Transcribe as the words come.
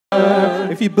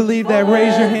If you believe that,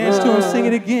 raise your hands to him, sing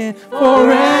it again.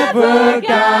 Forever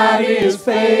God is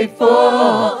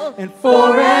faithful, and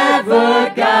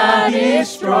forever God is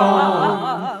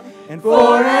strong, and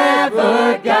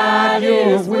forever God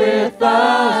is with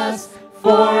us,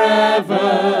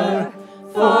 forever,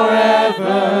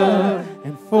 forever,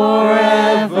 and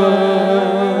forever.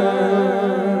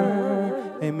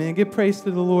 Amen. Give praise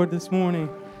to the Lord this morning.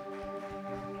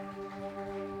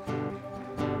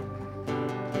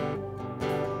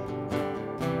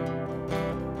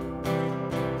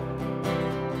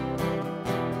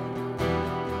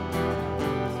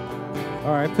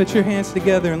 All right, put your hands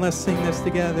together and let's sing this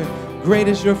together. Great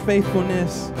is your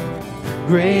faithfulness.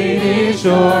 Great is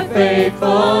your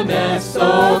faithfulness,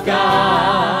 O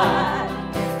God.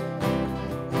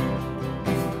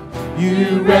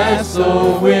 You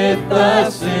wrestle with the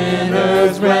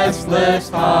sinner's restless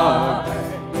heart.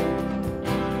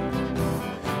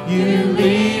 You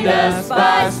lead us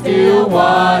by still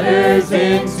waters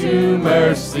into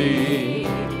mercy.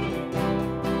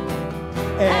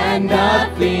 And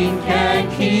nothing can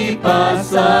keep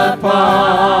us apart.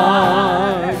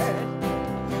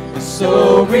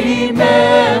 So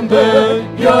remember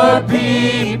your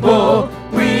people,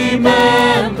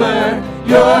 remember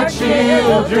your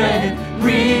children,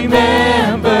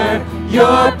 remember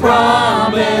your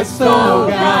promise, oh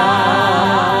God.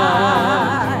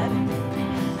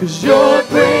 'Cause your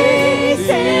grace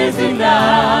is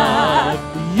enough,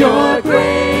 your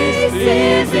grace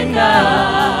is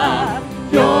enough.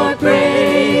 Your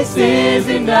grace is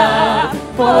enough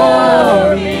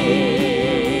for me.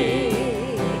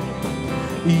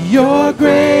 Your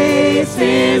grace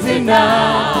is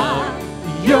enough.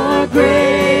 Your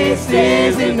grace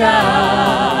is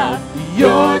enough.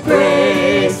 Your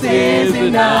grace is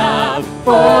enough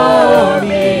for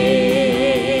me.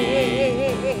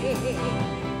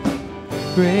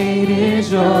 Great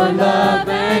is your love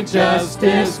and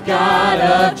justice, God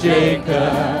of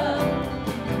Jacob.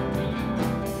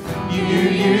 You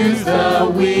use the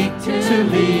weak to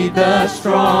lead the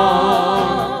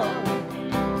strong.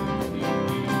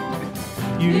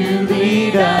 You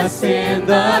lead us in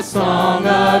the song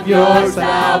of your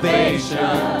salvation.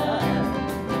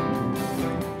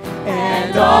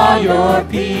 And all your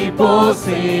people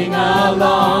sing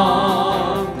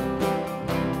along.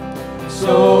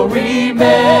 So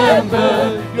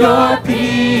remember your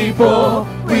people,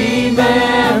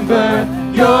 remember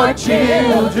your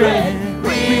children.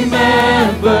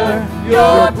 Remember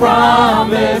your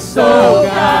promise, oh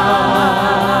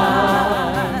God.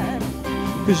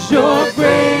 'Cause your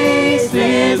grace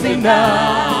is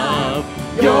enough.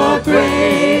 Your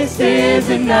grace is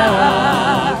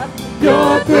enough.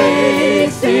 Your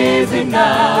grace is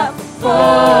enough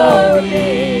for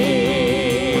me.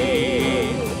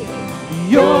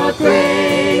 Your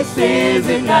grace is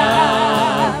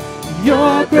enough.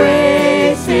 Your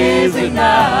grace is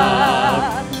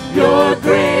enough. Your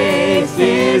grace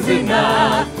is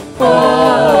enough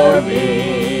for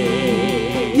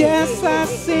me. Yes, I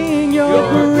sing your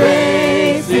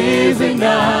grace is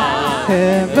enough.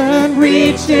 Heaven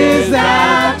reaches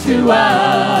out to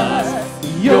us.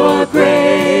 Your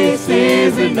grace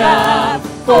is enough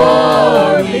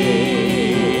for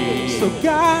me. So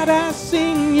God, I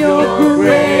sing your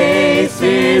grace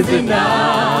is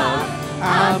enough.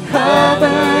 I'm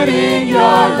covered in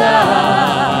your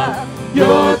love.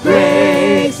 Your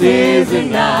grace is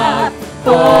enough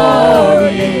for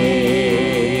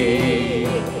me,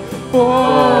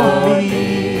 for me.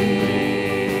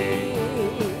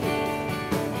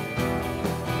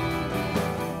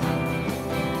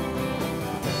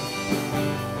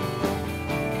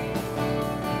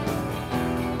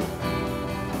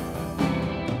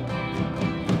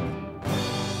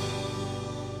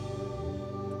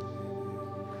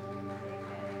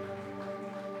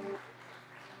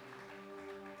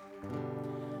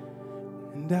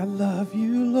 And I love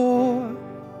you, Lord,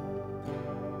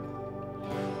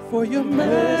 for your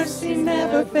mercy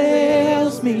never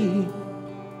fails me.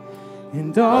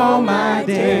 And all my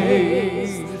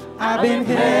days I've been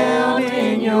held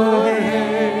in your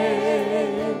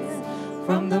hands.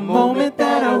 From the moment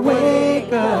that I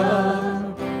wake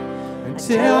up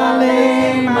until I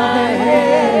lay my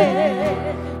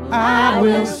head, I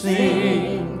will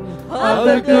sing of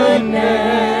the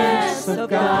goodness of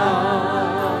God.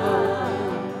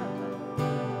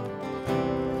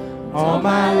 All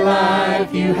my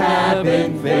life you have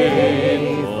been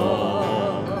faithful.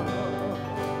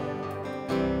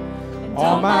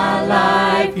 All my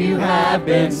life you have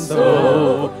been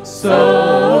so,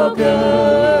 so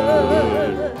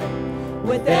good.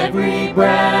 With every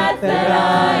breath that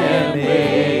I am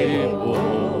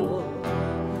able,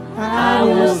 I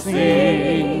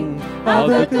sing of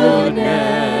the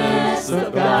goodness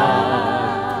of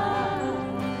God.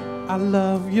 I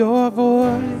love your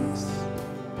voice,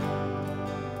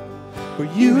 for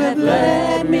you have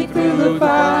led me through the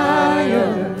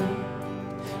fire,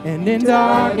 and in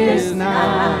darkest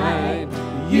night,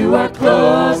 you are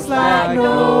close like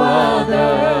no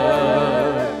other.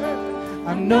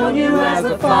 I've known you as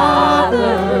a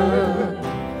father,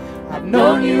 I've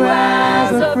known you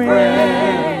as a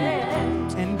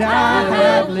friend, and I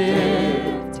have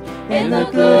lived in the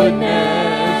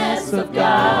goodness of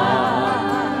God.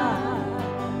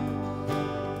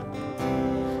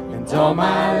 And all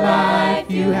my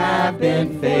life you have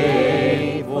been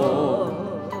faithful.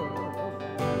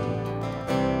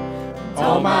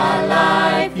 All my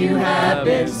life you have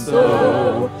been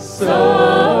so,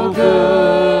 so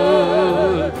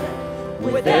good.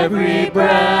 With every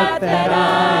breath that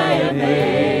I am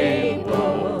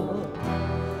able,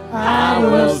 I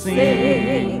will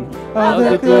sing of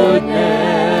the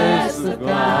goodness of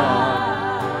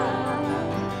God.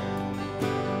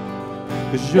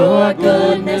 'Cause your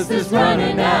goodness is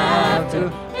running after,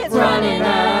 it's running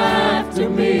after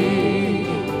me.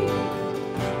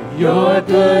 Your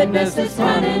goodness is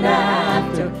running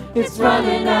after, it's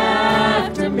running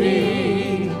after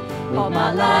me. All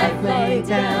my life laid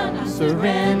down, I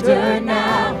surrender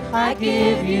now, I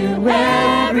give you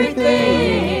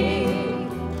everything.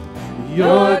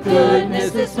 Your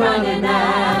goodness is running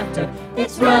after,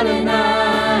 it's running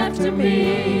after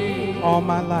me. All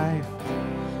my life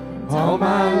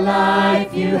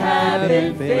you have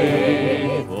been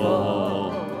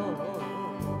faithful.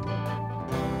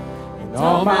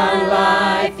 All my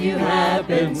life you have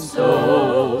been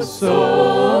so,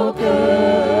 so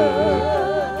good.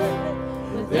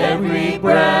 With every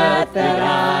breath that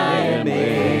I am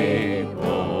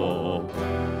able,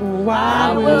 oh,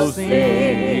 I will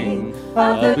sing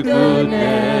of the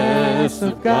goodness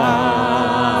of God.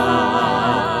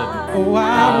 Oh,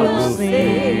 I will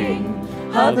sing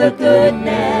of the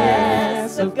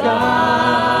goodness of God.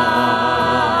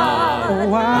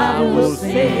 Oh, I will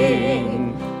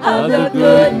sing of the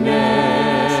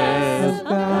goodness of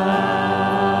God.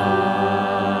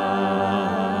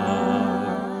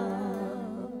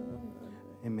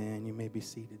 Amen. You may be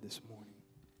seated this morning.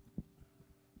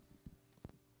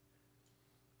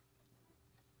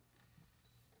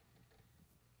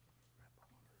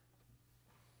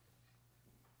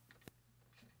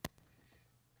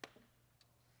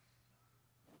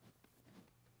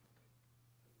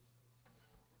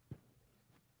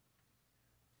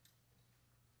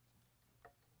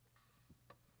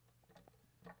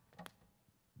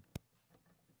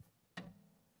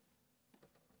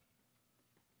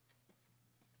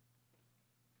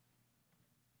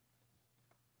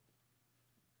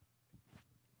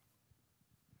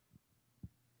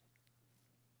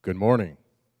 Good morning.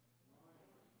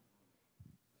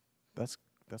 That's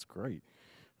great.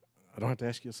 I don't have to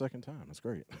ask you a second time. That's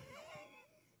great.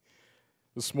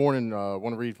 This morning, I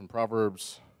want to read from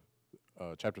Proverbs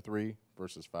chapter 3,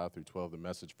 verses 5 through 12, the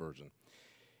Message version.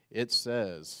 It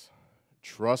says,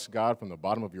 trust God from the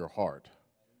bottom of your heart.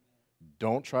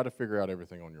 Don't try to figure out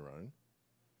everything on your own.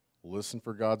 Listen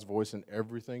for God's voice in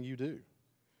everything you do.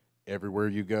 Everywhere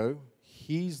you go,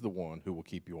 He's the one who will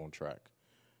keep you on track.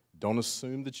 Don't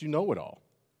assume that you know it all.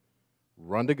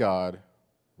 Run to God,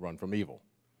 run from evil.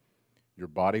 Your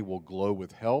body will glow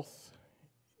with health.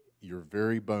 Your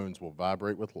very bones will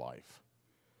vibrate with life.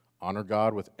 Honor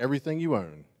God with everything you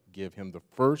own. Give Him the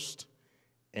first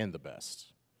and the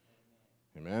best.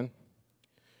 Amen.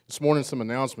 This morning, some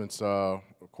announcements. Of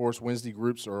course, Wednesday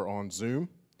groups are on Zoom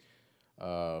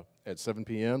at 7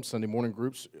 p.m. Sunday morning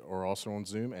groups are also on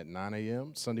Zoom at 9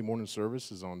 a.m. Sunday morning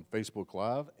service is on Facebook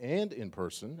Live and in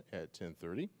person at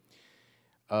 10:30.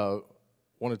 Want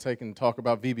to take and talk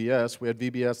about VBS. We had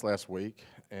VBS last week,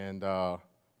 and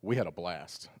we had a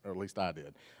blast, or at least I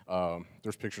did.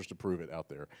 There's pictures to prove it out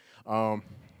there. I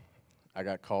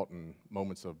got caught in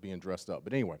moments of being dressed up.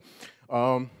 But anyway,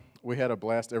 we had a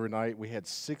blast every night. We had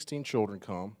 16 children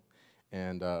come,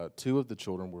 and 2 of the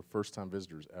children were first-time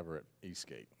visitors ever at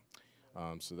Eastgate.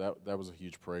 So that was a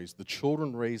huge praise. The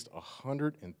children raised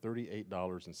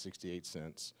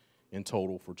 $138.68 in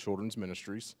total for children's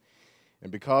ministries.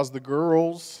 And because the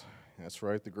girls, that's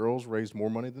right, the girls raised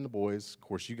more money than the boys. Of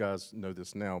course, you guys know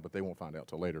this now, but they won't find out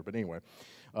till later. But anyway,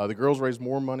 the girls raised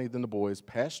more money than the boys.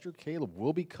 Pastor Caleb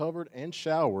will be covered and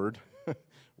showered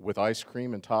with ice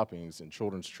cream and toppings in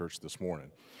children's church this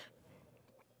morning.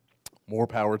 More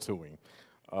power to him.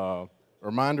 A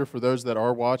reminder for those that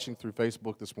are watching through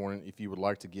Facebook this morning, if you would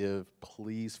like to give,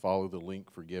 please follow the link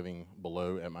for giving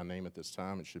below at my name at this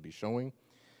time. It should be showing.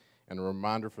 And a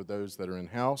reminder for those that are in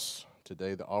house,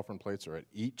 today the offering plates are at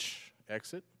each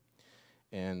exit.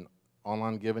 And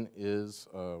online giving is,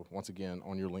 once again,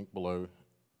 on your link below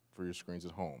for your screens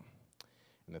at home.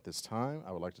 And at this time,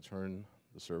 I would like to turn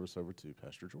the service over to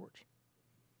Pastor George.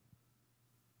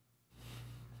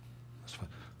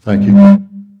 Thank you,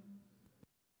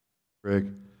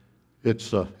 Greg.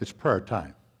 It's prayer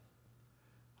time,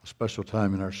 a special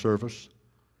time in our service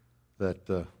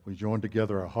that we join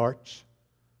together our hearts,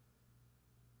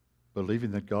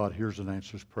 believing that God hears and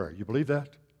answers prayer. You believe that?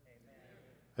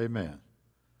 Amen.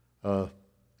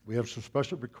 We have some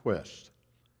special requests.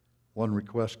 One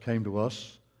request came to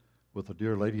us with a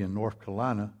dear lady in North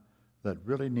Carolina that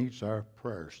really needs our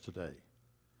prayers today.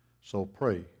 So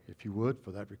pray, if you would,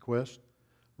 for that request.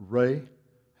 Ray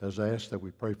has asked that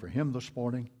we pray for him this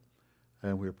morning,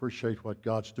 and we appreciate what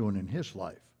God's doing in his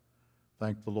life.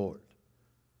 Thank the Lord.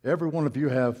 Every one of you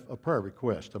have a prayer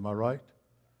request, am I right?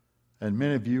 And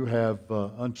many of you have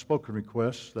unspoken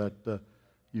requests that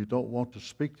you don't want to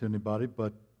speak to anybody,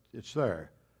 but it's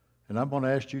there. And I'm going to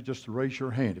ask you just to raise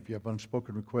your hand if you have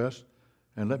unspoken requests.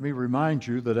 And let me remind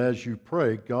you that as you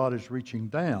pray, God is reaching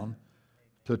down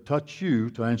to touch you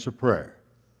to answer prayer.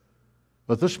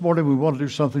 But this morning we want to do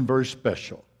something very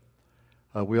special.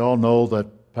 We all know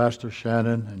that Pastor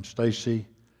Shannon and Stacy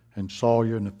and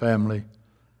Sawyer and the family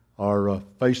are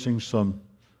facing some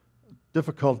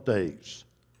difficult days.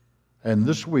 And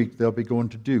this week they'll be going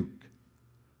to Duke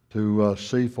to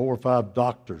see 4 or 5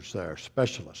 doctors there,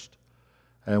 specialists.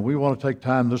 And we want to take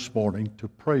time this morning to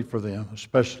pray for them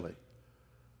especially.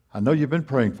 I know you've been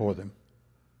praying for them,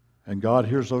 and God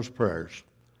hears those prayers.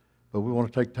 But we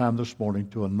want to take time this morning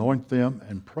to anoint them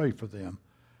and pray for them.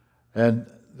 And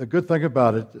the good thing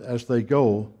about it, as they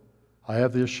go, I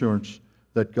have the assurance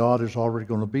that God is already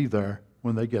going to be there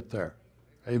when they get there.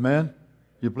 Amen?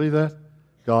 You believe that?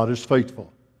 God is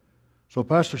faithful. So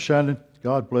Pastor Shannon,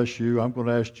 God bless you. I'm going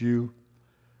to ask you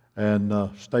and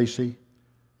Stacy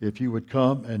if you would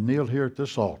come and kneel here at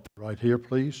this altar, right here,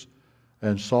 please.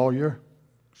 And Sawyer,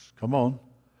 come on.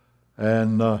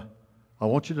 And I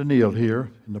want you to kneel here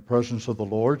in the presence of the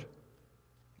Lord.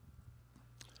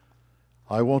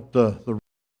 I want the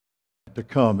to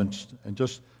come and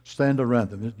just stand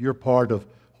around them. You're part of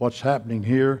what's happening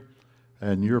here,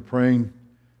 and you're praying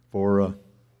for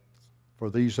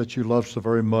these that you love so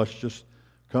very much. Just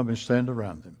come and stand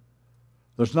around them.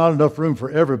 There's not enough room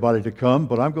for everybody to come,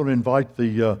 but I'm going to invite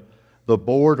the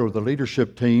board or the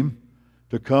leadership team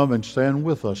to come and stand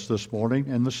with us this morning,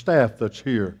 and the staff that's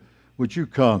here. Would you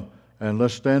come and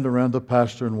let's stand around the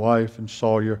pastor and wife and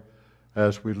Sawyer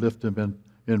as we lift them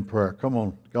in prayer. Come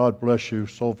on. God bless you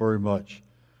so very much.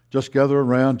 Just gather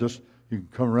around. You can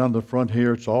come around the front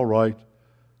here. It's all right.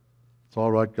 It's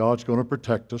all right. God's going to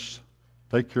protect us,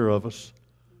 take care of us.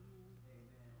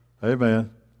 Amen.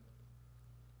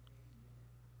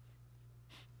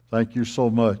 Thank you so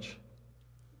much.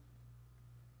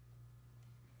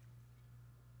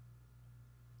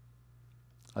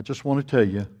 I just want to tell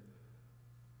you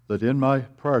that in my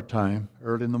prayer time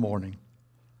early in the morning,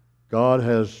 God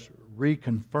has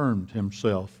reconfirmed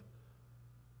himself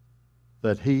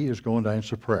that he is going to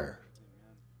answer prayer.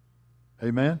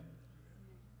 Amen?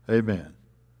 Amen.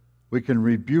 We can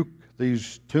rebuke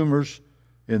these tumors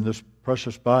in this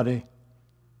precious body.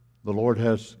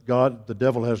 The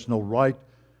devil has no right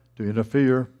to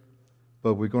interfere,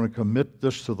 but we're going to commit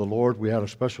this to the Lord. We had a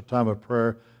special time of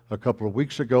prayer a couple of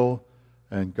weeks ago,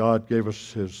 and God gave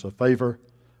us his favor.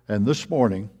 And this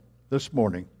morning,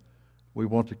 we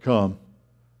want to come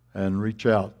and reach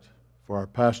out for our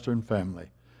pastor and family.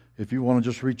 If you want to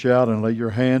just reach out and lay your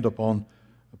hand upon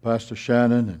Pastor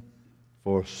Shannon and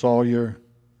for Sawyer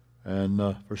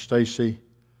and for Stacy,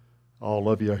 all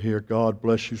of you are here. God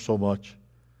bless you so much.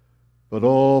 But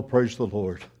oh, praise the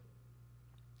Lord.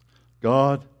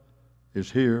 God is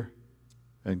here,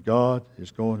 and God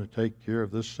is going to take care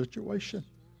of this situation.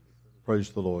 Praise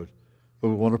the Lord. But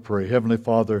we want to pray. Heavenly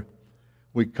Father,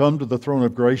 we come to the throne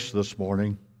of grace this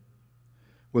morning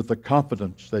with the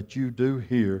confidence that you do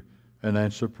hear and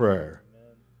answer prayer.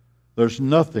 Amen. There's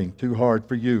nothing too hard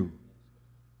for you.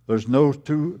 There's no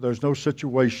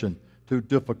situation too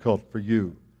difficult for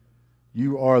you.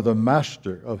 You are the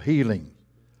master of healing,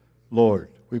 Lord.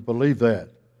 We believe that.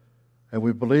 And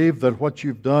we believe that what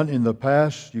you've done in the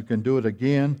past, you can do it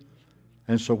again.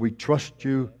 And so we trust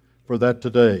you for that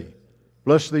today.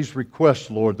 Bless these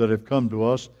requests, Lord, that have come to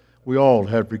us. We all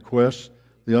have requests.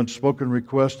 The unspoken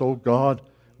request, oh God,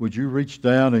 would you reach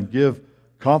down and give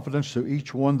confidence to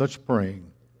each one that's praying.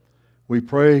 We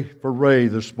pray for Ray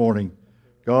this morning.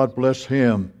 God bless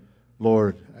him,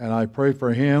 Lord. And I pray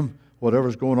for him,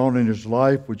 whatever's going on in his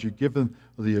life, would you give him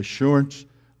the assurance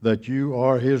that you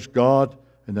are his God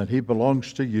and that he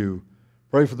belongs to you.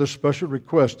 Pray for this special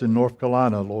request in North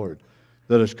Carolina, Lord,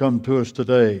 that has come to us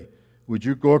today. Would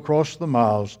you go across the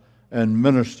miles and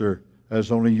minister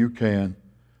as only you can?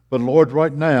 But Lord,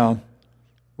 right now,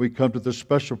 we come to this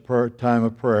special time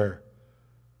of prayer.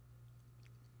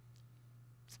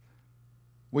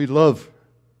 We love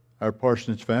our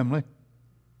parsonage family.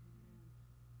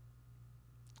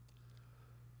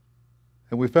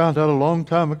 And we found out a long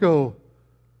time ago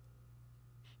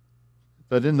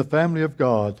that in the family of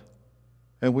God,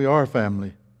 and we are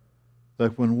family,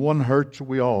 that when one hurts,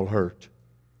 we all hurt.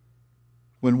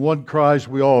 When one cries,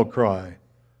 we all cry.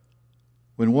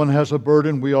 When one has a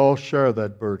burden, we all share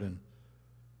that burden.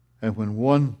 And when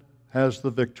one has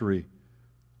the victory,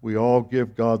 we all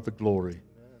give God the glory.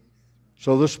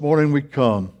 So this morning we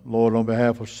come, Lord, on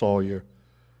behalf of Sawyer.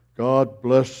 God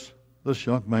bless this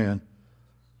young man.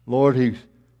 Lord,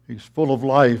 he's full of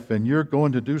life, and you're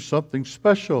going to do something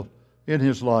special in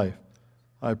his life.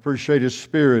 I appreciate his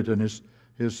spirit and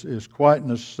his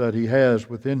quietness that he has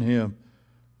within him,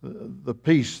 the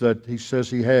peace that he says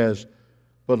he has.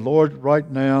 But Lord, right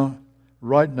now,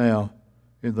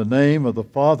 in the name of the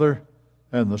Father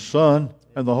and the Son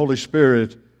and the Holy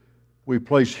Spirit, we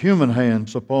place human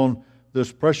hands upon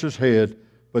this precious head,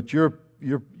 but you're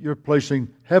placing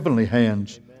heavenly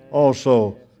hands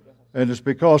also. And it's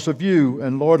because of you.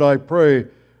 And Lord, I pray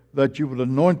that you would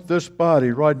anoint this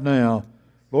body right now.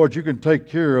 Lord, you can take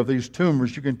care of these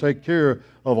tumors. You can take care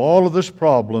of all of these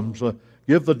problems.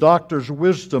 Give the doctors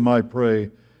wisdom, I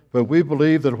pray. But we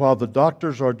believe that while the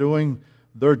doctors are doing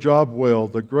their job well,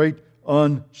 the great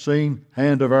unseen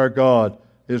hand of our God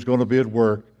is going to be at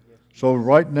work. So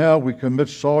right now we commit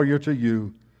Sawyer to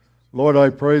you. Lord, I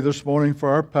pray this morning for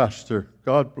our pastor.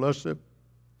 God bless him.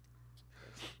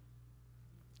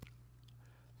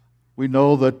 We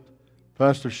know that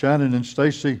Pastor Shannon and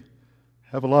Stacy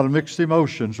have a lot of mixed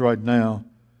emotions right now.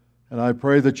 And I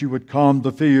pray that you would calm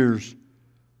the fears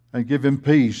and give him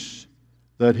peace,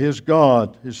 that his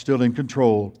God is still in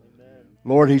control. Amen.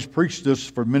 Lord, he's preached this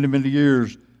for many, many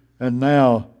years, and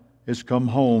now it's come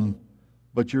home,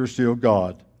 but you're still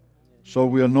God. So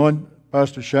we anoint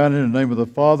Pastor Shannon in the name of the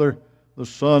Father, the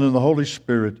Son, and the Holy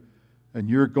Spirit, and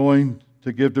you're going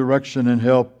to give direction and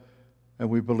help. And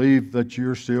we believe that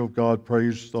you're still God.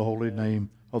 Praise the holy name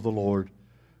of the Lord.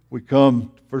 We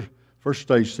come for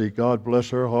Stacy. God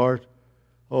bless her heart.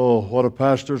 Oh, what a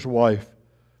pastor's wife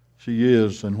she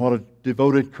is, and what a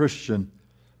devoted Christian.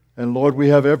 And Lord, we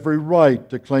have every right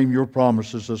to claim your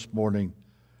promises this morning.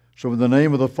 So in the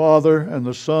name of the Father and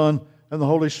the Son and the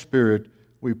Holy Spirit,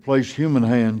 we place human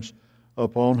hands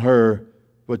upon her,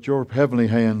 but your heavenly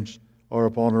hands are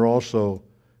upon her also.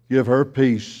 Give her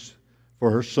peace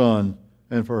for her son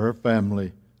and for her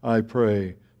family, I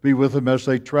pray. Be with them as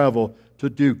they travel to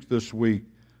Duke this week.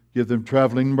 Give them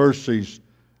traveling mercies,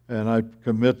 and I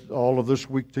commit all of this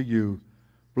week to you.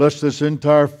 Bless this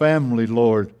entire family,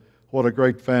 Lord. What a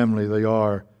great family they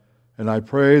are. And I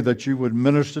pray that you would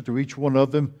minister to each one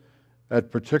of them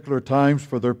at particular times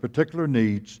for their particular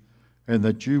needs, and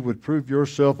that you would prove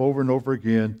yourself over and over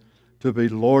again to be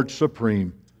Lord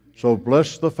supreme. So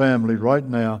bless the family right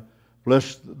now.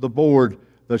 Bless the board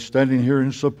that's standing here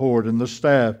in support, and the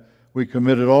staff. We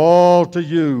commit it all to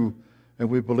you, and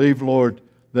we believe, Lord,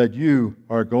 that you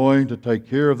are going to take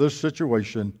care of this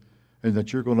situation, and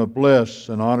that you're going to bless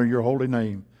and honor your holy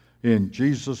name. In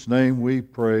Jesus' name we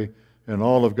pray, and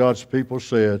all of God's people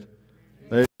said,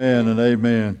 amen and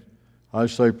amen. I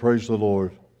say praise the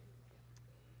Lord.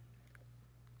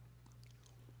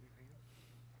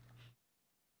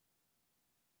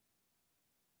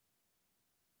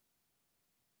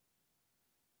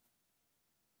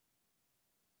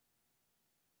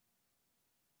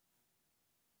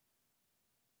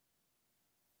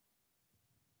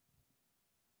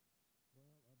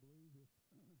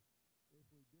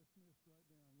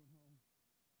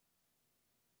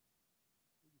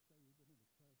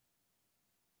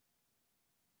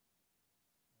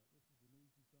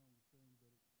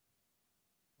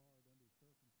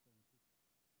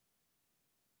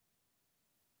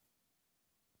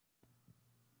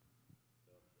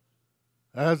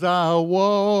 As I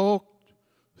walked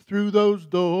through those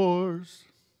doors,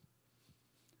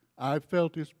 I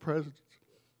felt His presence.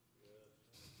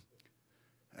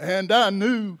 And I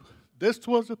knew this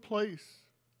was a place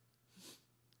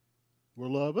where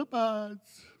love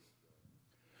abides.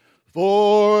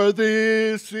 For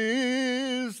this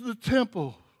is the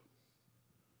temple.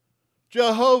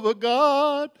 Jehovah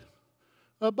God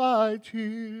abides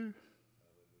here.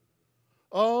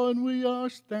 Oh, and we are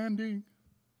standing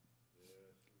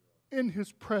in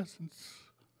His presence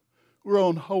We're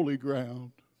on holy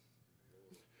ground.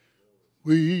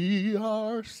 We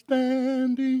are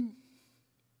standing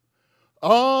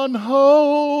on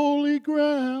holy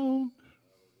ground,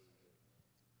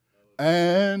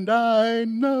 and I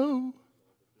know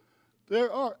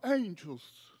there are angels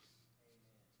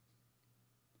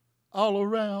all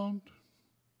around.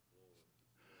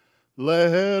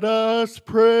 Let us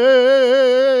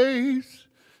praise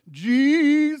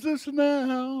Jesus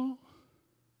now,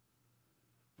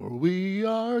 for we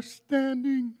are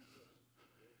standing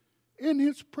in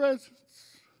His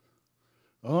presence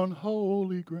on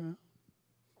holy ground.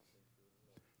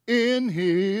 In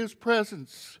His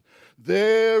presence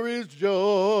there is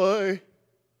joy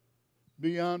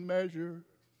beyond measure,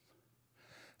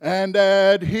 and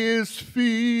at His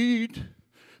feet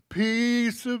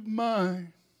peace of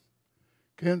mind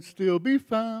can still be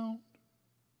found.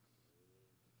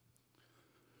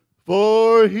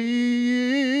 For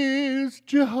He is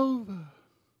Jehovah,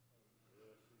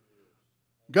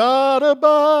 God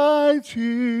abides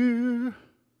here.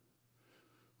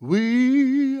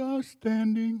 We are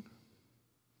standing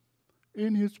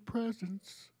in His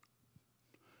presence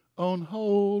on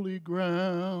holy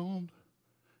ground.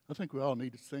 I think we all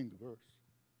need to sing the verse.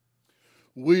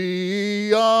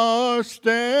 We are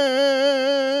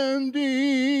standing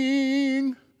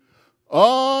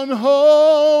on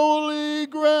holy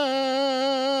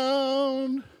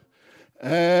ground,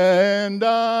 and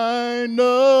I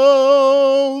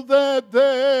know that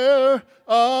there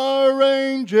are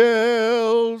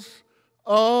angels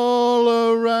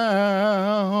all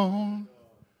around.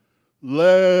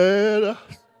 Let us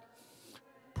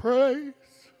praise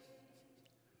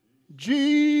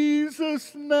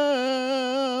Jesus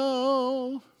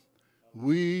now.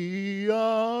 We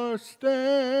are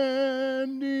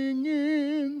standing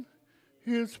in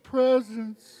His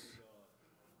presence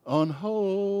on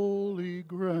holy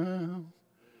ground.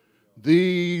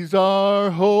 These are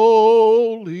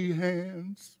holy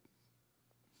hands.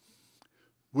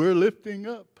 We're lifting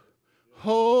up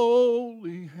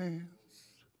holy hands.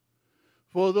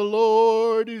 For the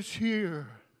Lord is here,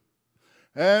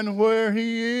 and where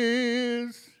He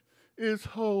is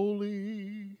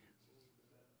holy.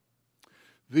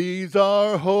 These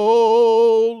are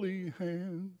holy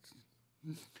hands.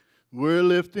 We're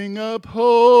lifting up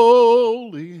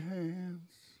holy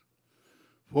hands.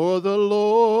 For the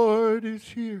Lord is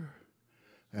here,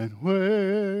 and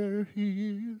where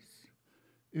He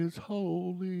is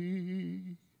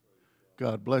holy.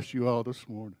 God bless you all this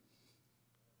morning.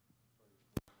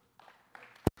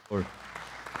 Lord.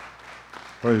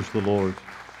 Praise the Lord.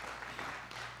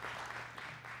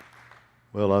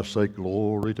 Well, I say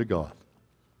glory to God.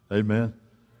 Amen.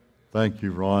 Thank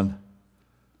you, Ron,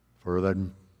 for that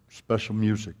special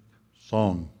music,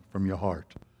 song from your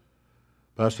heart.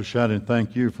 Pastor Shannon,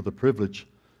 thank you for the privilege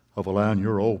of allowing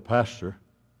your old pastor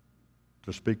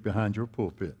to speak behind your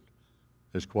pulpit.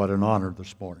 It's quite an honor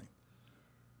this morning.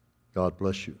 God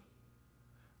bless you.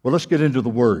 Well, let's get into the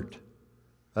Word.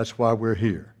 That's why we're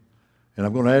here. And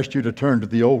I'm going to ask you to turn to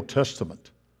the Old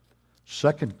Testament,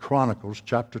 2 Chronicles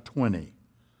chapter 20.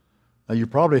 Now, you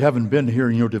probably haven't been here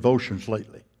in your devotions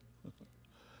lately.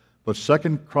 But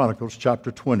 2 Chronicles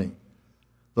chapter 20,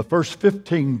 the first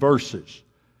 15 verses.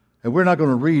 And we're not going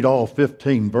to read all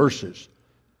 15 verses,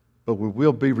 but we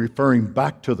will be referring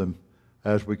back to them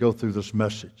as we go through this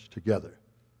message together.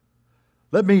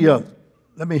 Let me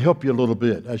help you a little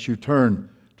bit as you turn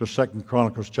to 2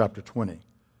 Chronicles chapter 20.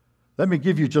 Let me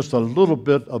give you just a little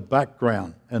bit of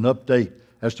background and update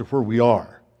as to where we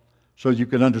are so you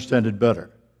can understand it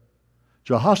better.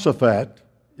 Jehoshaphat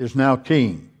is now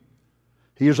king.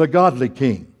 He is a godly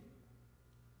king.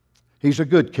 He's a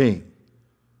good king.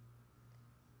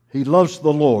 He loves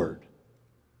the Lord.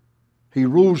 He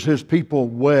rules his people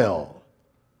well.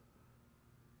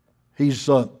 He's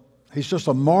just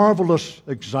a marvelous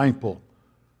example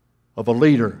of a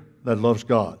leader that loves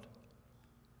God.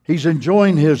 He's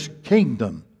enjoying his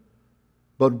kingdom,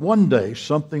 but one day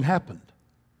something happened.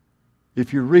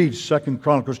 If you read 2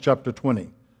 Chronicles chapter 20,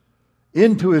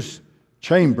 into his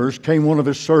chambers came one of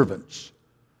his servants,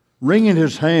 wringing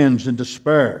his hands in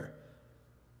despair,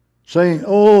 saying,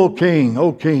 "O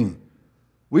king,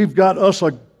 we've got us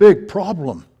a big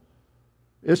problem.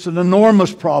 It's an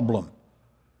enormous problem.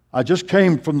 I just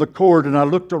came from the court and I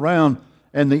looked around,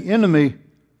 and the enemy,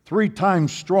 3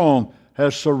 times strong,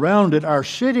 has surrounded our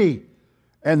city,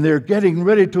 and they're getting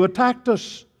ready to attack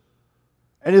us.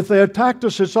 And if they attack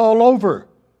us, it's all over.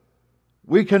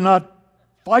 We cannot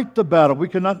fight the battle. We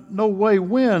cannot no way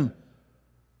win.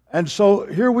 And so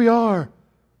here we are.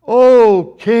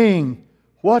 Oh, king,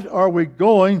 what are we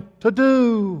going to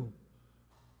do?"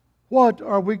 What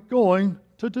are we going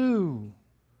to do?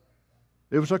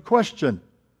 It was a question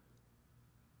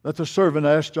that the servant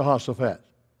asked Jehoshaphat.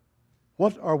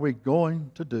 What are we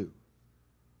going to do?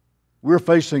 We're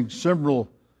facing similar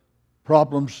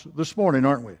problems this morning,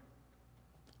 aren't we?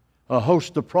 A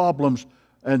host of problems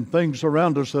and things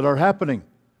around us that are happening.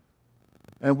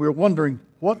 And we're wondering,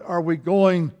 what are we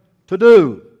going to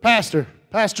do? Pastor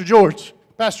George,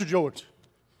 have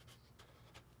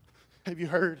you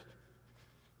heard?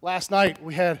 Last night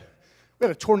we had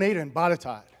a tornado in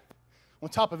Botetourt. On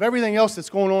top of everything else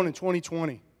that's going on in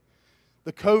 2020,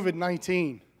 the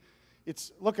COVID-19.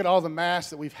 Look at all the masks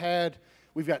that we've had.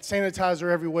 We've got sanitizer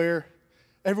everywhere.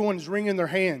 Everyone's wringing their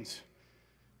hands.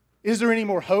 Is there any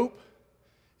more hope?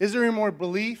 Is there any more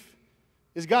belief?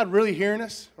 Is God really hearing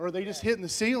us, or are they just hitting the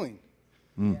ceiling?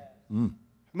 I mean,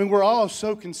 we're all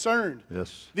so concerned.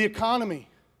 Yes. The economy,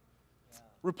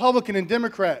 Republican and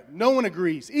Democrat, no one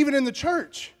agrees, even in the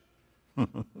church.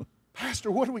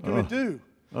 Pastor, what are we going to do?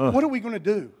 What are we going to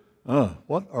do?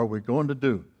 What are we going to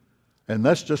do? And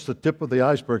that's just the tip of the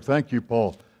iceberg. Thank you,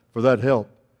 Paul, for that help.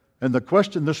 And the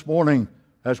question this morning,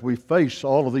 as we face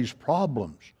all of these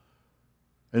problems,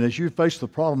 and as you face the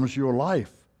problems of your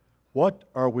life, what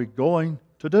are we going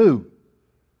to do?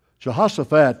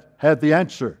 Jehoshaphat had the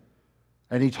answer,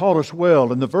 and he taught us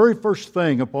well. And the very first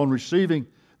thing upon receiving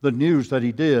the news that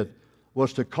he did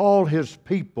was to call his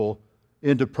people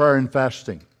into prayer and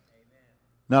fasting. Amen.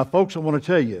 Now, folks, I want to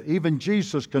tell you, even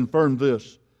Jesus confirmed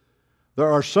this.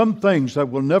 There are some things that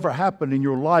will never happen in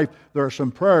your life. There are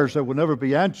some prayers that will never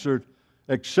be answered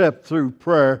except through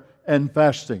prayer and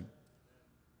fasting.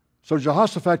 So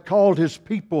Jehoshaphat called his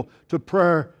people to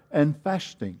prayer and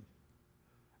fasting.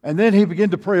 And then he began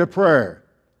to pray a prayer.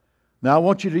 Now I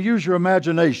want you to use your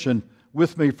imagination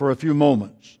with me for a few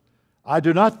moments. I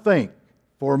do not think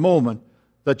for a moment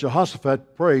that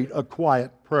Jehoshaphat prayed a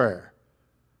quiet prayer.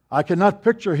 I cannot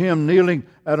picture him kneeling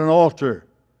at an altar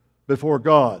before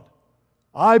God.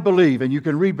 I believe, and you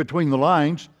can read between the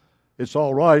lines, it's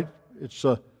all right. It's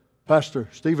Pastor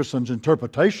Stevenson's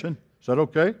interpretation. Is that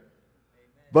okay? Amen.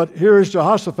 But here is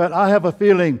Jehoshaphat. I have a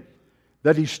feeling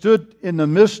that he stood in the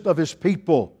midst of his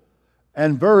people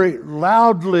and very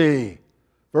loudly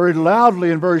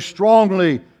and very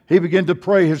strongly he began to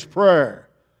pray his prayer.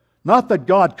 Not that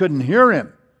God couldn't hear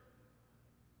him,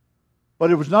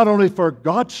 but it was not only for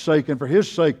God's sake and for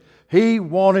his sake. He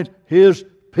wanted his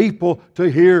people to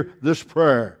hear this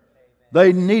prayer.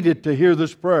 They needed to hear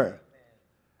this prayer.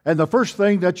 And the first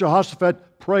thing that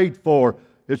Jehoshaphat prayed for,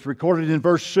 it's recorded in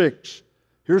verse 6.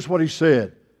 Here's what he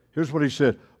said.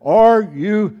 Are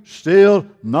you still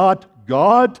not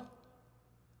God,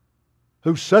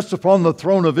 who sits upon the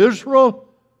throne of Israel,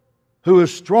 who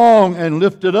is strong and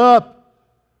lifted up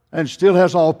and still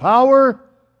has all power?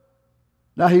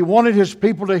 Now he wanted his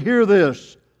people to hear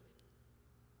this,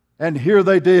 and here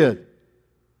they did.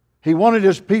 He wanted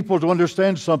his people to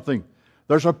understand something.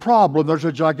 There's a problem. There's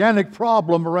a gigantic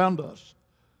problem around us.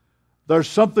 There's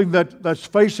something that's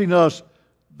facing us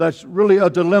that's really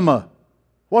a dilemma.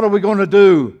 What are we going to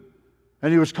do?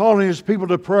 And he was calling his people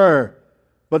to prayer.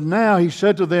 But now he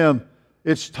said to them,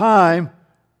 it's time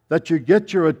that you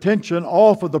get your attention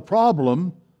off of the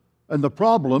problem and the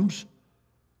problems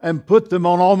and put them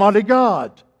on Almighty God.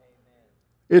 Amen.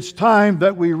 It's time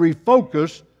that we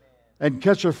refocus and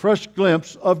catch a fresh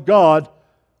glimpse of God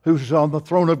who's on the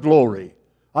throne of glory.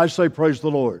 I say praise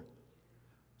the Lord.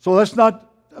 So that's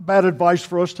not bad advice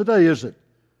for us today, is it?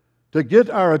 To get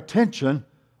our attention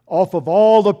off of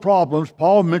all the problems.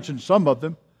 Paul mentioned some of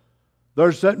them.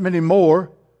 There's that many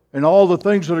more. And all the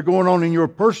things that are going on in your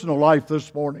personal life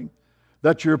this morning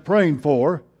that you're praying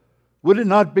for. Would it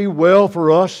not be well for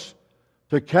us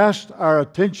to cast our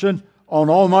attention on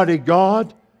Almighty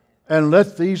God and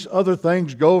let these other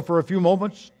things go for a few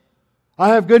moments? I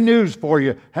have good news for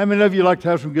you. How many of you like to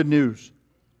have some good news?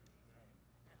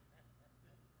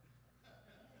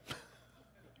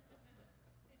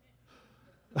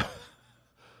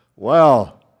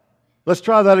 Wow. Let's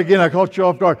try that again. I caught you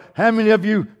off guard. How many of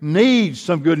you need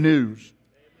some good news?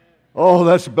 Oh,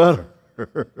 that's better.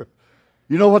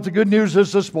 You know what the good news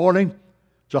is this morning?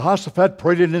 Jehoshaphat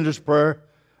prayed it in his prayer.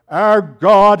 Our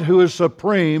God who is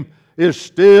supreme is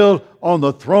still on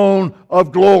the throne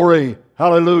of glory.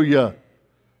 Hallelujah.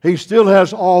 He still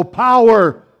has all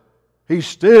power. He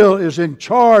still is in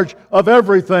charge of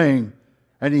everything.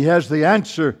 And He has the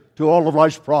answer to all of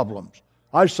life's problems.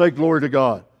 I say glory to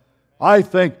God. I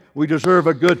think we deserve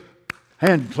a good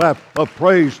hand clap of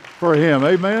praise for Him.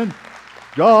 Amen?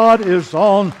 God is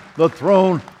on the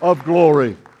throne of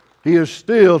glory. He is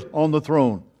still on the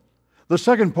throne. The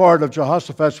second part of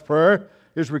Jehoshaphat's prayer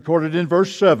is recorded in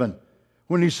verse 7,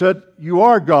 when he said, you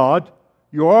are God,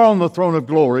 you are on the throne of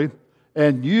glory,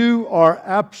 and you are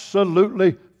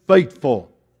absolutely faithful.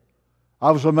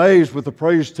 I was amazed with the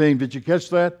praise team. Did you catch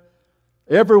that?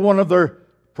 Every one of their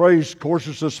praise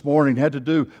courses this morning had to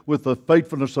do with the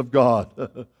faithfulness of God.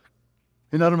 Isn't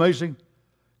that amazing?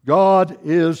 God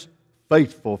is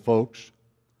faithful, folks.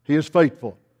 He is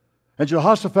faithful. And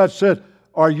Jehoshaphat said,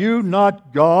 are you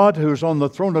not God who is on the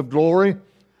throne of glory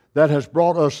that has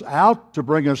brought us out to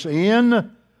bring us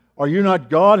in? Are you not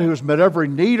God who has met every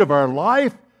need of our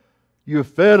life? You have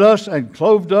fed us and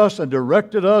clothed us and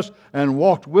directed us and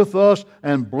walked with us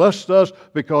and blessed us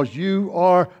because you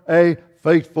are a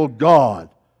faithful God.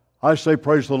 I say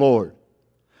praise the Lord.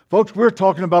 Folks, we're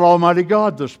talking about Almighty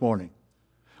God this morning.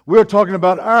 We're talking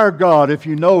about our God, if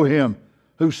you know Him,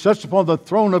 who sits upon the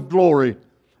throne of glory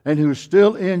and who's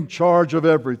still in charge of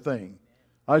everything.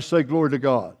 I say glory to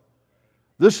God.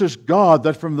 This is God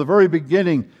that from the very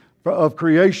beginning of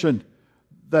creation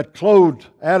that clothed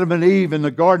Adam and Eve in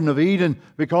the Garden of Eden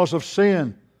because of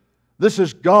sin. This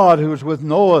is God who was with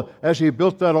Noah as he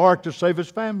built that ark to save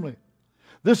his family.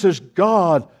 This is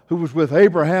God who was with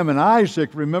Abraham and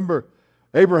Isaac. Remember,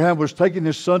 Abraham was taking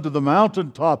his son to the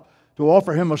mountaintop to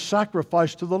offer him a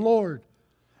sacrifice to the Lord.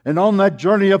 And on that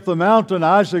journey up the mountain,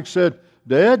 Isaac said,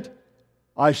 Dad,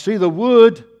 I see the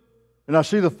wood and I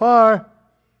see the fire,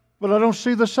 but I don't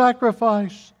see the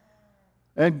sacrifice.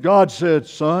 And God said,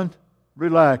 son,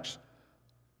 relax.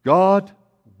 God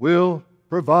will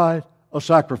provide a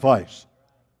sacrifice.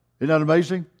 Isn't that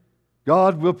amazing?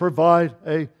 God will provide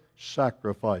a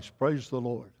sacrifice. Praise the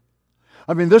Lord.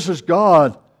 I mean, this is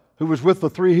God who was with the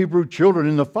 3 Hebrew children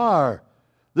in the fire.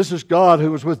 This is God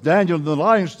who was with Daniel in the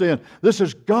lion's den. This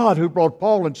is God who brought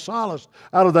Paul and Silas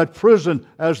out of that prison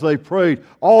as they prayed.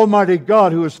 Almighty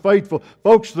God who is faithful.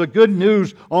 Folks, the good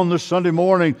news on this Sunday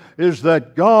morning is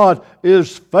that God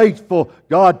is faithful.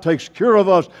 God takes care of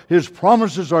us. His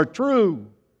promises are true.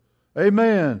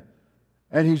 Amen.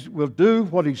 And He will do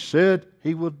what He said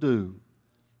He will do.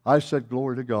 I said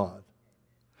glory to God.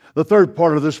 The third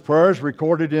part of this prayer is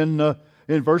recorded in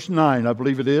verse 9, I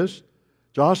believe it is.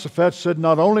 Jehoshaphat said,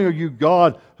 not only are you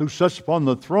God who sits upon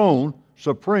the throne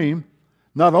supreme,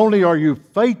 not only are you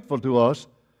faithful to us,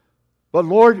 but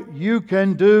Lord, you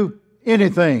can do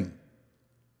anything.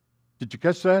 Did you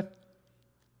catch that?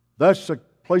 That's a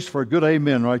place for a good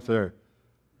amen right there.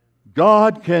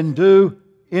 God can do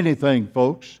anything,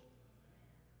 folks.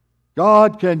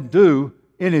 God can do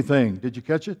anything. Did you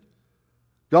catch it?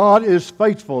 God is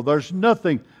faithful. There's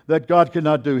nothing that God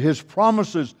cannot do. His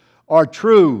promises are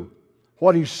true.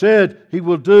 What He said He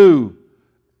will do.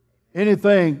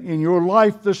 Anything in your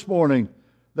life this morning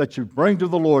that you bring to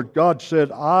the Lord, God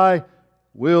said, I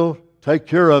will take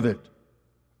care of it.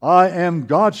 I am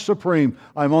God supreme.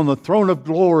 I'm on the throne of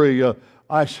glory.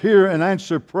 I hear and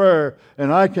answer prayer,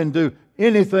 and I can do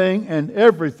anything and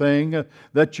everything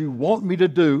that you want me to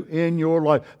do in your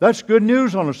life. That's good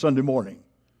news on a Sunday morning.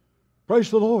 Praise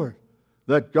the Lord.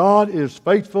 That God is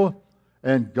faithful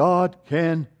and God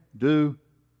can do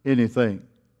anything.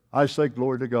 I say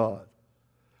glory to God.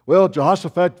 Well,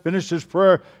 Jehoshaphat finished his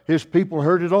prayer. His people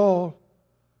heard it all.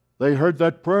 They heard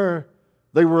that prayer.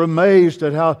 They were amazed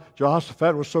at how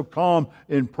Jehoshaphat was so calm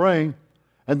in praying.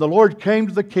 And the Lord came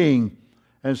to the king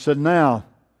and said, now,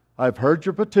 I've heard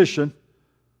your petition.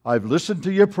 I've listened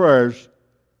to your prayers.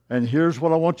 And here's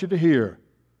what I want you to hear.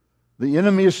 The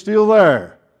enemy is still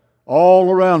there,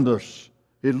 all around us.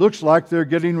 It looks like they're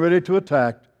getting ready to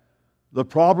attack. The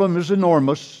problem is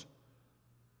enormous.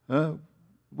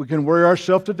 We can worry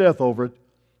ourselves to death over it.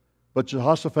 But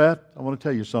Jehoshaphat, I want to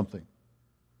tell you something.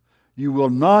 You will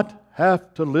not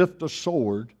have to lift a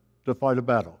sword to fight a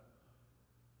battle.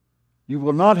 You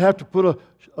will not have to put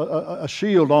a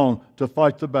shield on to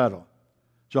fight the battle.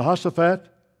 Jehoshaphat,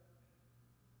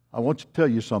 I want to tell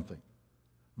you something.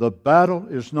 The battle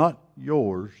is not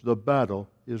yours. The battle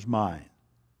is mine.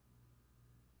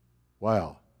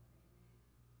 Wow.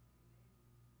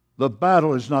 The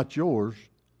battle is not yours.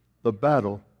 The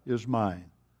battle is mine.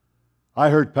 I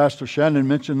heard Pastor Shannon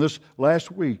mention this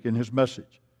last week in his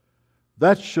message.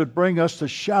 That should bring us to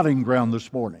shouting ground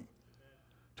this morning.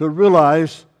 To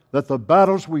realize that the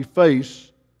battles we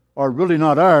face are really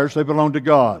not ours. They belong to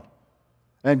God.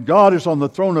 And God is on the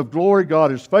throne of glory.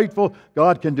 God is faithful.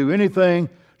 God can do anything.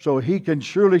 So He can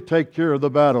surely take care of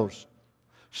the battles.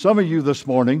 Some of you this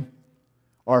morning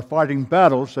are fighting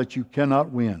battles that you cannot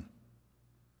win.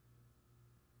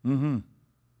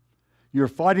 You're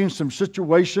fighting some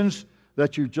situations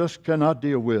that you just cannot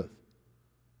deal with.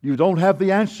 You don't have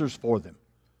the answers for them.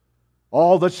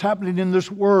 All that's happening in this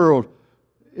world,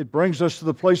 it brings us to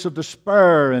the place of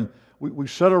despair, and we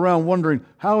sit around wondering,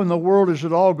 how in the world is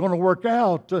it all going to work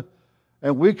out?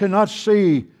 And we cannot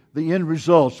see the end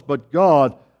results, but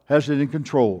God has it in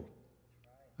control.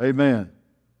 Amen.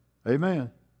 Amen.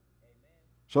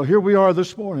 So here we are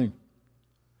this morning,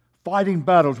 fighting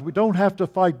battles. We don't have to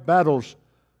fight battles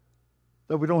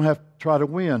that we don't have to try to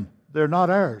win. They're not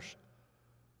ours.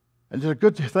 And it's a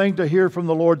good thing to hear from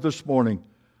the Lord this morning.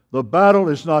 The battle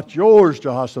is not yours,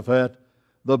 Jehoshaphat.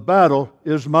 The battle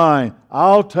is mine.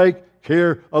 I'll take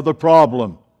care of the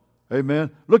problem.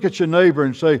 Amen. Look at your neighbor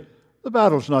and say, the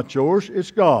battle's not yours,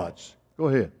 it's God's. Go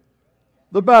ahead.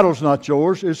 The battle's not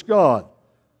yours, it's God.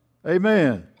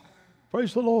 Amen.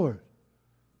 Praise the Lord.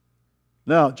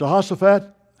 Now,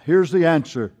 Jehoshaphat, here's the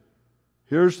answer.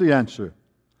 Here's the answer.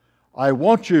 I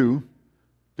want you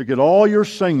to get all your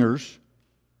singers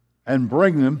and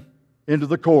bring them into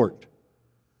the court.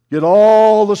 Get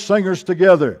all the singers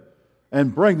together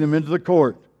and bring them into the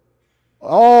court.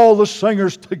 All the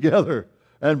singers together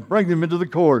and bring them into the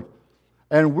court.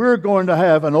 And we're going to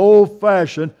have an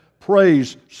old-fashioned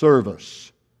praise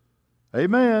service.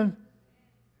 Amen.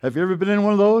 Have you ever been in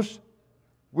one of those?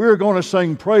 We're going to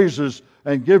sing praises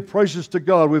and give praises to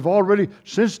God. We've already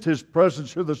sensed His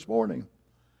presence here this morning.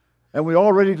 And we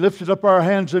already lifted up our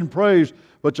hands in praise.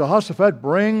 But Jehoshaphat,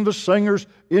 bring the singers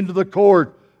into the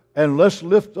court, and let's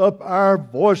lift up our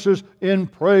voices in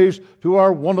praise to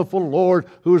our wonderful Lord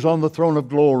who is on the throne of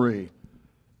glory.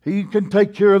 He can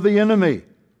take care of the enemy.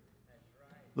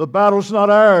 The battle's not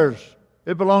ours.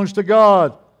 It belongs to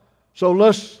God. So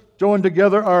let's join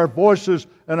together our voices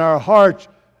and our hearts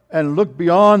and look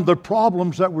beyond the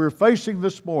problems that we're facing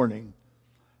this morning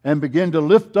and begin to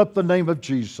lift up the name of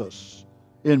Jesus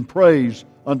in praise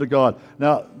unto God.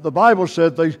 Now, the Bible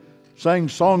said they sang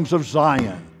songs of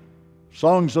Zion.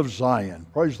 Songs of Zion.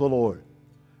 Praise the Lord.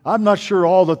 I'm not sure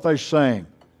all that they sang,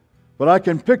 but I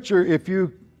can picture, if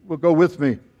you will go with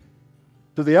me,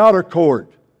 to the outer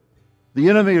court. The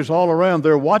enemy is all around.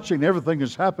 They're watching everything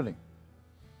that's happening.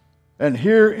 And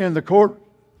here in the court,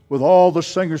 with all the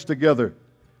singers together,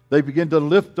 they begin to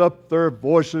lift up their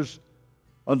voices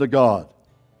unto God.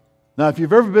 Now, if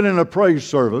you've ever been in a praise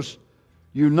service,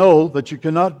 you know that you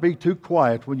cannot be too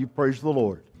quiet when you praise the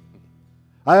Lord.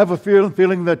 I have a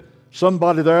feeling that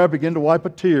somebody there began to wipe a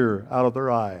tear out of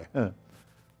their eye.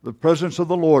 The presence of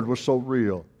the Lord was so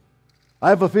real. I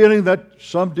have a feeling that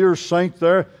some dear saint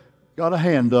there got a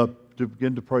hand up to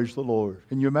begin to praise the Lord.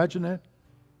 Can you imagine that?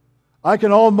 I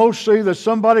can almost see that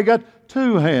somebody got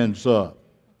two hands up.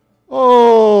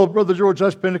 Oh, Brother George,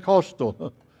 that's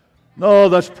Pentecostal. No,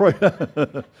 that's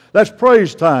that's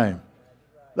praise time.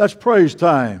 That's praise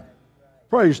time.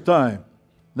 Praise time.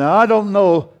 Now, I don't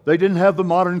know. They didn't have the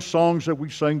modern songs that we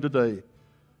sing today.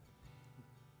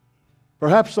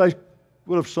 Perhaps they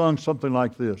would have sung something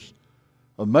like this.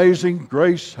 Amazing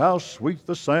grace, how sweet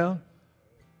the sound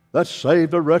that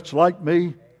saved a wretch like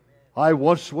me. I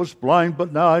once was blind,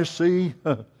 but now I see.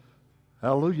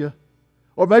 Hallelujah.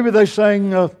 Or maybe they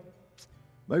sang,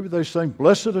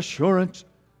 Blessed Assurance,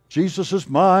 Jesus is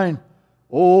mine.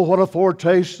 Oh, what a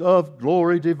foretaste of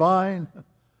glory divine.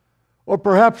 Or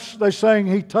perhaps they sang,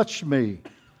 He touched me.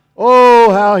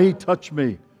 Oh, how He touched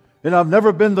me. And I've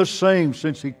never been the same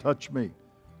since He touched me.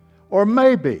 Or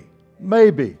maybe,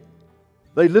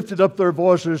 they lifted up their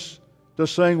voices to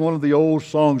sing one of the old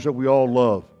songs that we all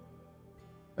love.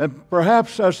 And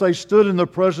perhaps as they stood in the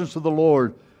presence of the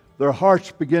Lord, their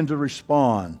hearts began to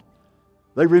respond.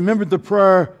 They remembered the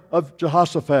prayer of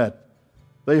Jehoshaphat.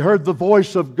 They heard the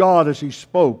voice of God as He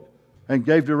spoke and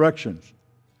gave directions.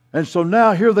 And so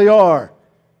now here they are,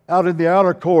 out in the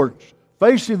outer courts,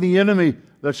 facing the enemy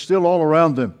that's still all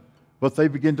around them. But they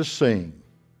begin to sing.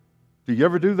 Do you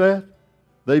ever do that?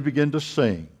 They begin to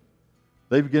sing.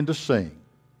 They begin to sing.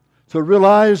 To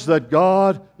realize that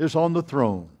God is on the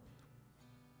throne.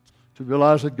 To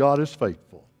realize that God is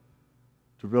faithful.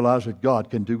 To realize that God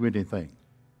can do anything.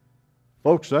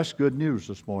 Folks, that's good news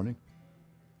this morning.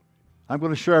 I'm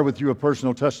going to share with you a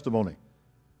personal testimony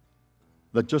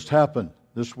that just happened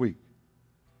this week.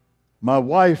 My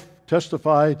wife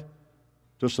testified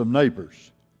to some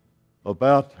neighbors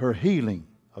about her healing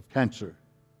of cancer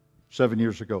 7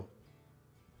 years ago.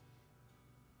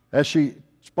 As she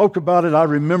spoke about it, I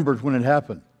remembered when it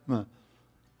happened.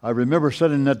 I remember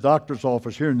sitting in that doctor's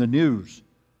office hearing the news.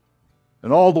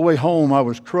 And all the way home I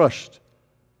was crushed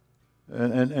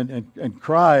and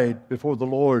cried before the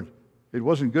Lord. It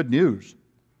wasn't good news.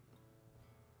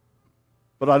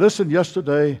 But I listened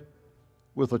yesterday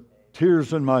with the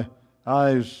tears in my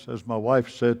eyes as my wife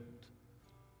said,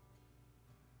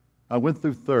 I went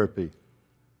through therapy.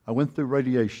 I went through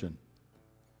radiation.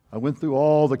 I went through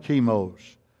all the chemos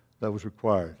that was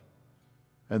required.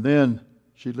 And then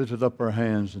she lifted up her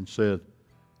hands and said,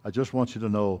 I just want you to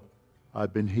know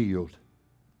I've been healed.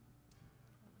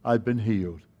 I've been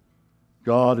healed.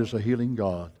 God is a healing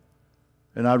God.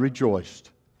 And I rejoiced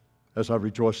as I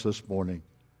rejoiced this morning.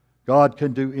 God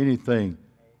can do anything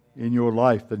in your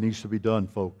life that needs to be done,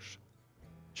 folks.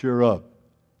 Cheer up.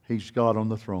 He's God on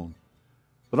the throne.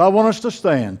 But I want us to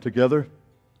stand together,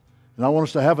 and I want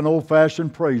us to have an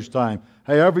old-fashioned praise time.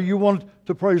 However you want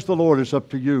to praise the Lord, it's up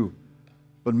to you.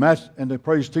 But Matt and the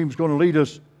praise team is going to lead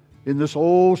us in this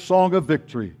old song of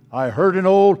victory. I heard an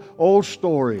old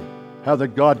story, how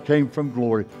that God came from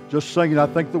glory. Just sing it. I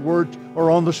think the words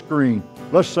are on the screen.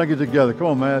 Let's sing it together. Come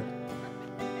on, Matt.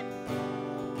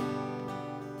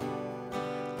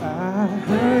 I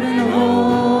heard an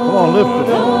Come on, lift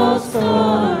it. old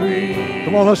story.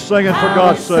 Come on, let's sing it for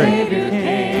God's sake.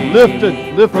 Lift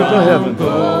it to heaven.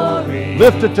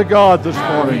 Lift it to God this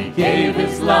morning. Gave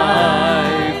his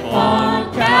life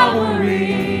on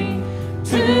Calvary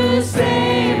to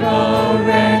save a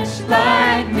wretch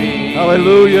like me.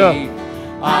 Hallelujah.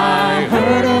 I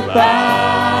heard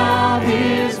about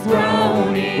his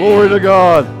groaning, Glory to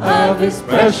God. of his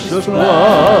Precious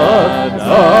blood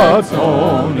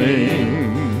atoning.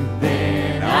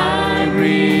 Then I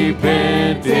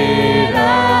repented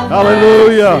of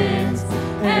Hallelujah. my sins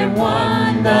and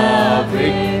won the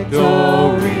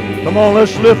victory. Come on,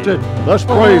 let's lift it. Let's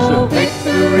praise Oh, Him.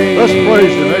 victory. Let's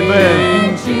praise Him.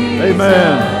 Amen. Jesus,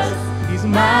 Amen. He's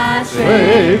my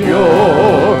Savior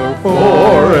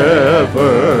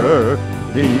forever.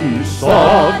 He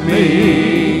sought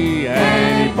me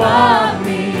and He bought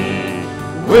me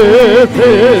with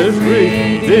His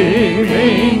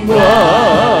redeeming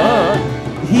blood.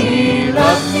 He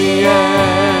loved me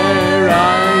ere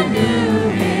I knew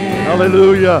Him.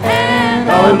 Hallelujah. And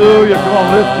Hallelujah. Come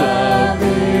on, lift it. love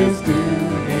is to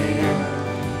Him.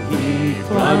 He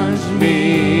plunged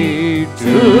me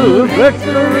To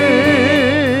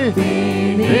victory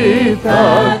beneath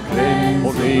the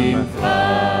cleansing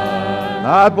flood.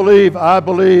 I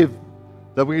believe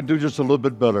that we can do just a little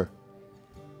bit better.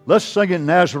 Let's sing it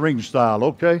Nazarene style,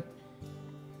 okay?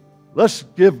 Let's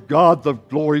give God the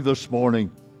glory this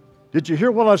morning. Did you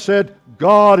hear what I said?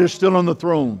 God is still on the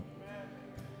throne.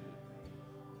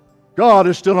 God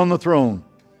is still on the throne.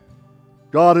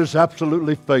 God is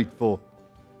absolutely faithful.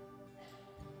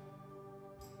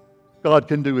 God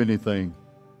can do anything.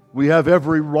 We have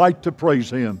every right to praise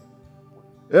Him,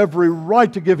 every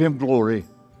right to give Him glory.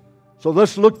 So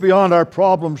let's look beyond our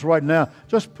problems right now.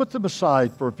 Just put them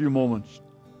aside for a few moments.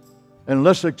 And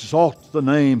let's exalt the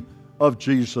name of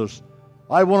Jesus.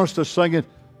 I want us to sing it.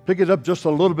 Pick it up just a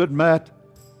little bit, Matt.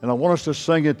 And I want us to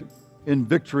sing it in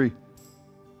victory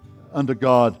unto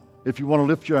God. If you want to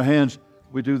lift your hands,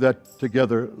 we do that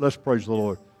together. Let's praise the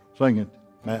Lord. Sing it,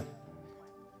 Matt.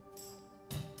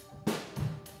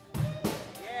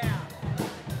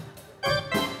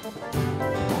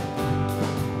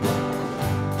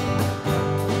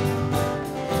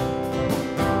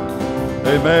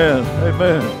 Amen.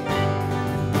 Amen.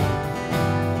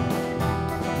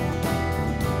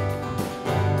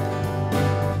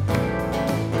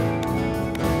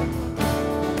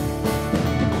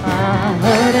 I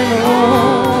heard an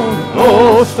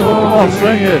Oh, so come on,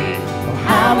 sing it.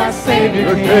 how my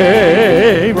Savior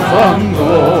Came from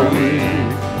glory.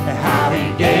 and how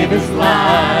He gave His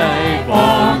life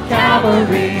on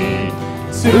Calvary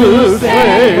To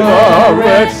save a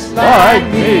wretch like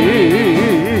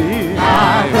me.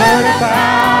 I heard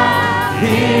about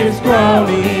His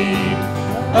groaning,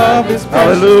 of His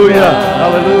precious Hallelujah. blood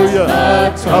Hallelujah.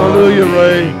 atoning. Hallelujah,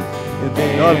 Ray.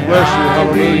 Then God bless you. I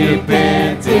Hallelujah.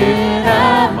 repented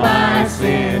of my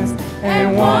sins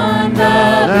and won the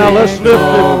Now let's lift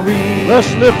it.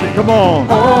 Let's lift it. Come on.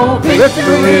 Oh,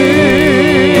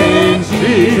 Victory in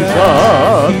Jesus,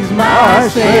 He's my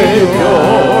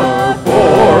Savior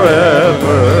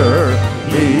forever.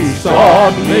 He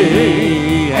sought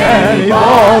me and He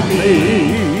bought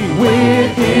me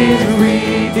with His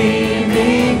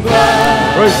redeeming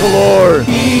blood. Praise the Lord.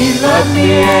 He loved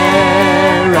me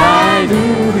ere I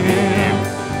knew Him,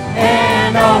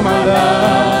 and all my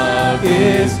love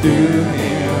is due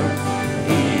Him.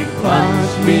 He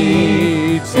plunged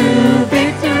me to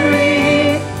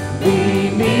victory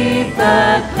beneath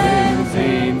the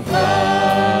cleansing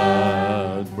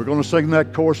flood. We're going to sing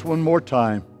that chorus one more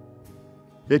time.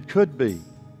 It could be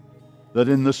that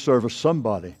in this service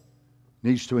somebody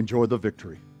needs to enjoy the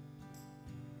victory.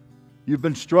 You've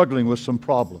been struggling with some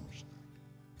problems.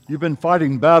 You've been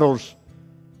fighting battles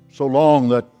so long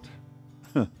that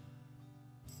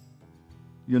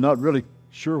you're not really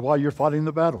sure why you're fighting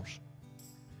the battles.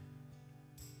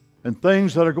 And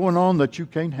things that are going on that you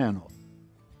can't handle.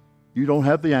 You don't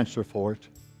have the answer for it.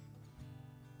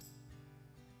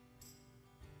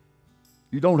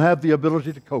 You don't have the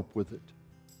ability to cope with it.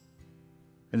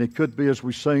 And it could be, as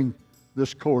we sing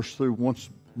this chorus through once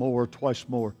more or twice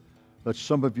more, that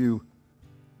some of you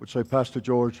would say, Pastor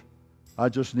George, I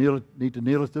just need to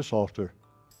kneel at this altar.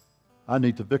 I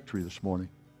need the victory this morning.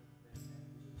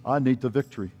 I need the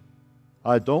victory.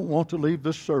 I don't want to leave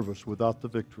this service without the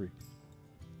victory.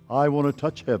 I want to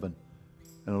touch heaven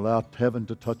and allow heaven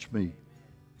to touch me.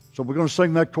 So we're going to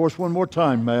sing that chorus one more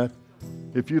time, Matt.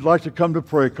 If you'd like to come to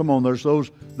pray, come on. There's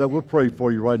those that will pray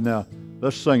for you right now.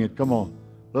 Let's sing it. Come on.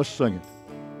 Let's sing it.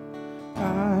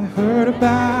 I heard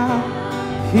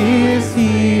about His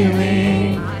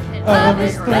healing, of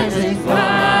His cleansing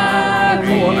blood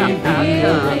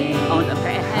revealing,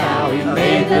 how He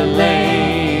made the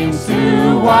lame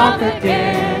to walk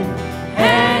again,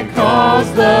 and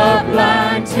caused the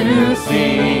blind to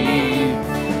see.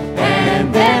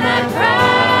 And then I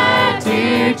cried,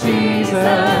 dear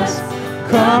Jesus,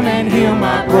 come and heal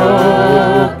my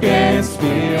broken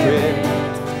spirit.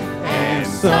 And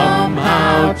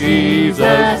somehow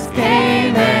Jesus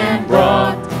came and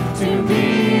brought to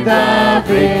me the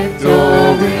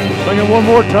victory. Sing it one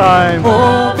more time.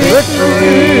 Oh,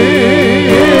 victory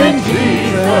in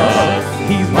Jesus.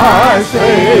 He's my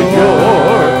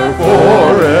Savior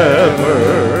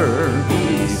forever.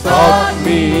 He sought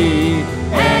me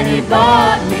and He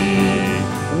bought me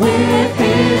with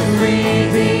His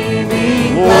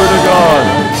redeeming blood. Glory to God.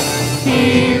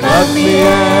 He loved me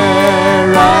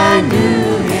ere I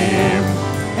knew Him,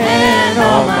 and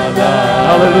all my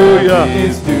love Hallelujah.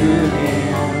 is due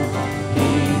Him. He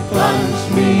plunged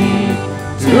me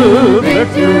to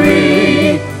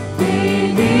victory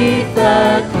beneath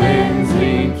the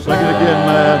cleansing Sing it again,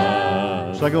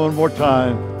 Matt. Sing it one more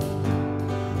time.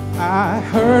 I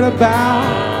heard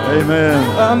about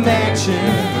Amen. a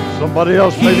mansion Somebody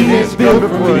else maybe He needs has to come built to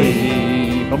for pray.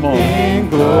 me Come on. in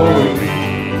glory.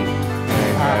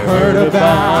 I heard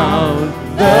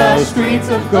about the streets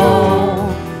of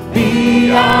gold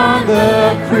beyond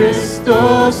the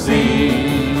crystal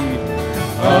sea,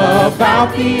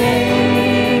 about the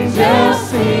angels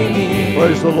singing,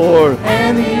 Praise the Lord.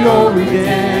 and the old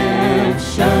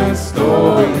redemption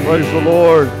story. Praise the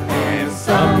Lord. And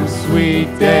some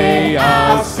sweet day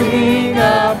I'll sing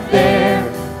up there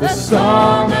the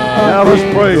song of Now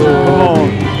let's praise Him. Come on.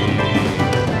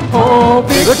 Oh,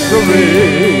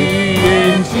 victory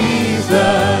in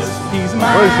Jesus. He's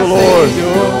my Praise the Lord.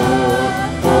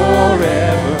 Savior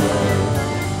forever.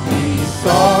 He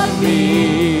sought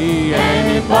me and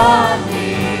He bought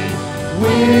me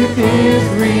with His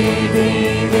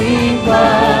redeeming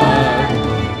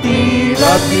blood. He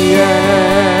loved me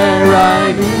ere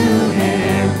I knew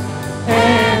Him,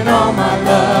 and all my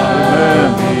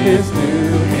love is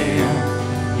due Him.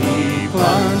 He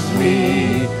plunged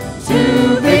me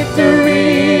to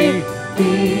victory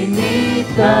beneath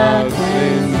the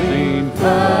cleansing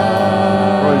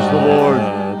flood. Praise the Lord.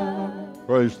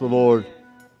 Praise the Lord.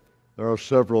 There are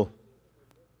several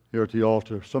here at the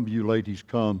altar. Some of you ladies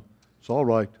come. It's all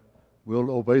right. We'll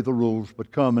obey the rules,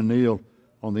 but come and kneel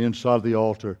on the inside of the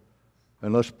altar,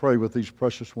 and let's pray with these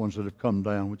precious ones that have come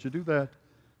down. Would you do that?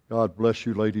 God bless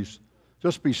you, ladies.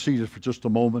 Just be seated for just a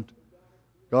moment.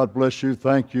 God bless you.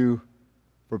 Thank you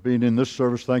for being in this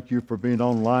service. Thank you for being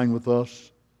online with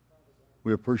us.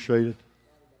 We appreciate it.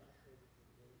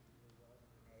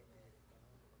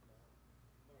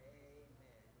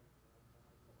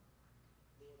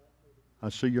 I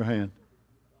see your hand.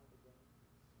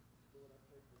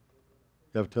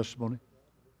 You have a testimony?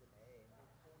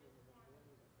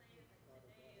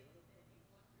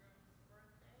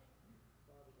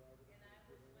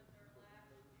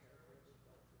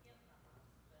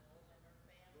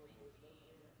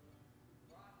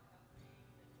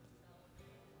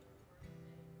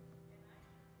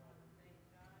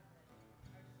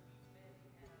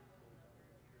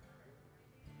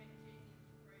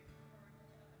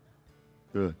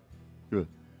 Good, good.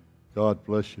 God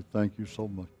bless you. Thank you so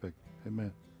much, Becky.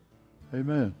 Amen.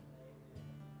 Amen.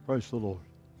 Praise the Lord.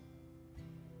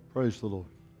 Praise the Lord.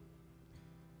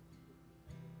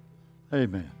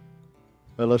 Amen.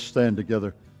 Well, let's stand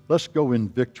together. Let's go in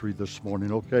victory this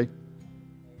morning, okay?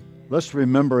 Let's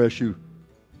remember as you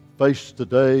face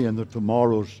today and the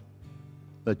tomorrows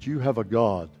that you have a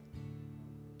God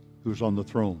who's on the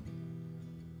throne.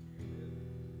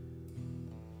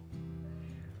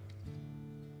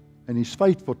 And He's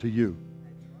faithful to you.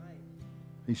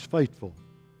 He's faithful.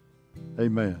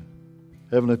 Amen.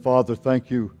 Heavenly Father, thank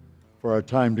you for our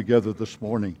time together this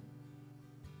morning.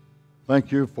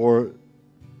 Thank you for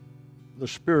the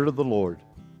Spirit of the Lord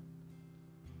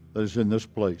that is in this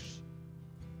place.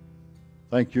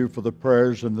 Thank you for the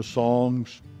prayers and the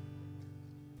songs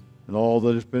and all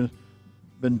that has been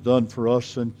done for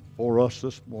us and for us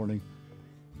this morning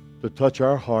to touch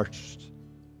our hearts.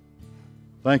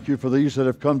 Thank you for these that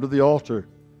have come to the altar.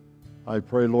 I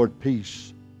pray, Lord,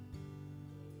 peace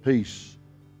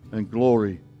and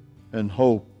glory and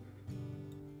hope,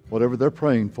 whatever they're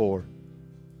praying for.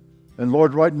 And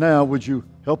Lord, right now, would you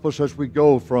help us as we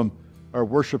go from our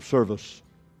worship service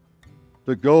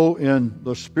to go in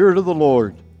the Spirit of the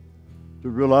Lord, to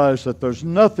realize that there's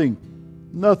nothing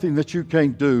that you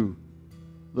can't do.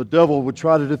 The devil would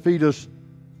try to defeat us,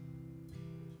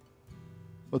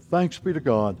 but thanks be to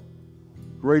God,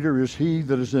 greater is He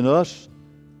that is in us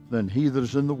than he that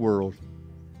is in the world.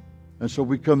 And so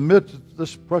we commit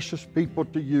this precious people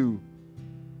to you.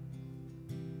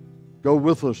 Go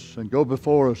with us and go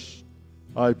before us,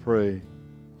 I pray,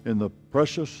 in the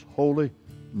precious, holy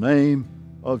name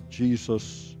of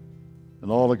Jesus.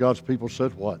 And all of God's people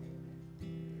said what?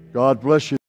 God bless you.